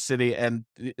live in this city and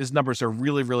his numbers are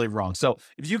really, really wrong. So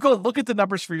if you go look at the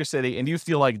numbers for your city and you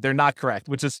feel like they're not correct,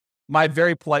 which is my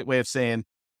very polite way of saying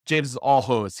James is all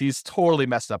hosed. He's totally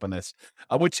messed up on this,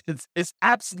 which is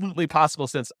absolutely possible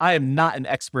since I am not an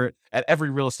expert at every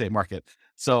real estate market.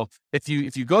 So if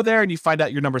you go there and you find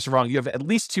out your numbers are wrong, you have at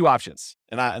least two options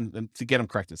and to get them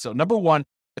corrected. So number one,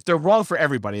 if they're wrong for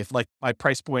everybody, if like my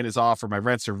price point is off or my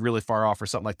rents are really far off or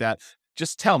something like that,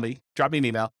 just tell me, drop me an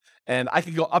email, and I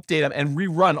can go update them and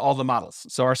rerun all the models.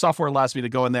 So our software allows me to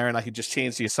go in there and I can just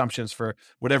change the assumptions for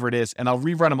whatever it is, and I'll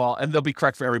rerun them all, and they'll be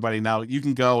correct for everybody. Now you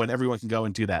can go and everyone can go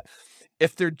and do that.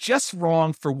 If they're just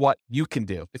wrong for what you can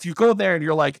do, if you go there and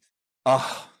you're like,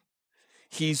 oh,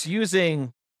 he's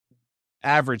using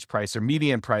average price or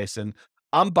median price, and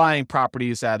I'm buying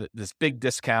properties at this big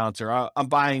discount, or I'm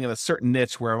buying in a certain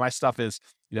niche where my stuff is,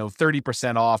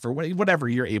 30% off or whatever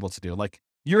you're able to do. Like,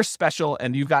 you're special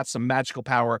and you've got some magical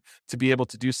power to be able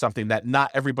to do something that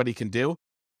not everybody can do.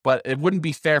 But it wouldn't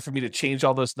be fair for me to change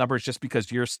all those numbers just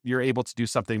because you're able to do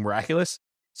something miraculous,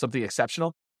 something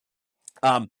exceptional.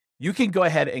 You can go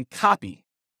ahead and copy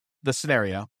the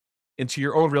scenario into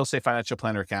your own real estate financial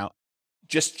planner account.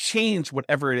 Just change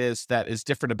whatever it is that is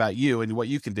different about you and what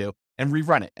you can do, and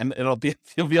rerun it. And you'll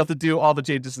be able to do all the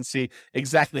changes and see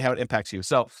exactly how it impacts you.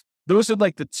 So those are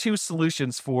like the two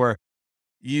solutions for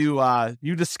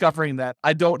you discovering that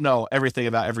I don't know everything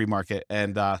about every market,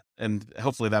 and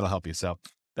hopefully that'll help you. So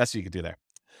that's what you can do there.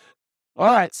 All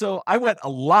right. So I went a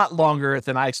lot longer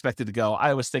than I expected to go.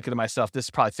 I was thinking to myself, this is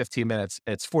probably 15 minutes.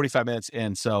 It's 45 minutes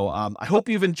in. So I hope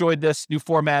you've enjoyed this new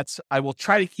formats. I will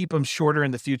try to keep them shorter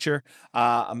in the future.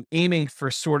 I'm aiming for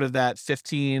sort of that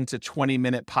 15 to 20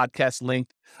 minute podcast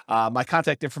length. My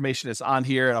contact information is on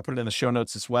here, and I'll put it in the show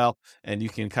notes as well. And you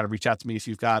can kind of reach out to me if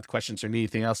you've got questions or need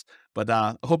anything else. But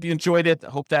I hope you enjoyed it. I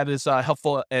hope that is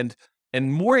helpful and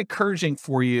more encouraging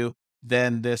for you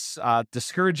than this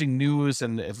discouraging news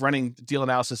and running deal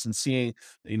analysis and seeing,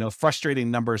 frustrating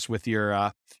numbers with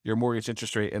your mortgage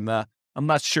interest rate. And I'm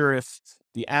not sure if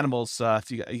the animals,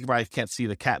 if you probably can't see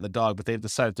the cat and the dog, but they've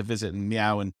decided to visit and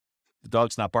meow, and the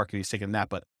dog's not barking, he's taking a nap,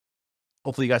 but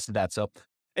hopefully you guys did that. So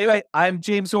anyway, I'm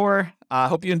James Orr.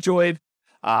 Hope you enjoyed.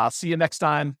 I'll see you next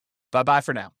time. Bye-bye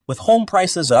for now. With home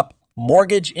prices up,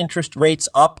 mortgage interest rates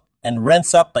up, and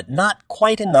rents up, but not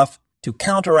quite enough to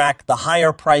counteract the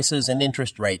higher prices and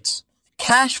interest rates,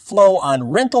 cash flow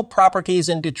on rental properties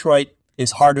in Detroit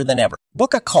is harder than ever.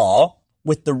 Book a call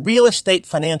with the Real Estate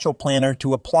Financial Planner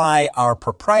to apply our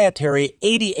proprietary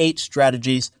 88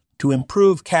 strategies to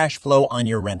improve cash flow on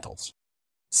your rentals.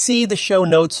 See the show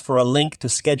notes for a link to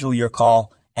schedule your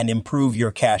call and improve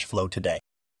your cash flow today.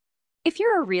 If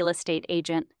you're a real estate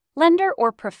agent, lender,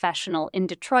 or professional in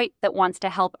Detroit that wants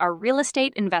to help our real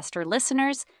estate investor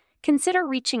listeners, consider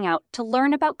reaching out to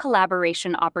learn about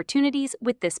collaboration opportunities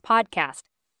with this podcast.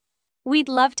 We'd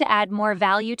love to add more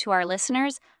value to our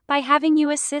listeners by having you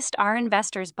assist our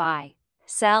investors buy,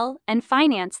 sell, and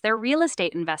finance their real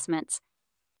estate investments.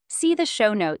 See the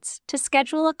show notes to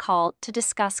schedule a call to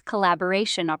discuss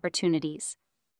collaboration opportunities.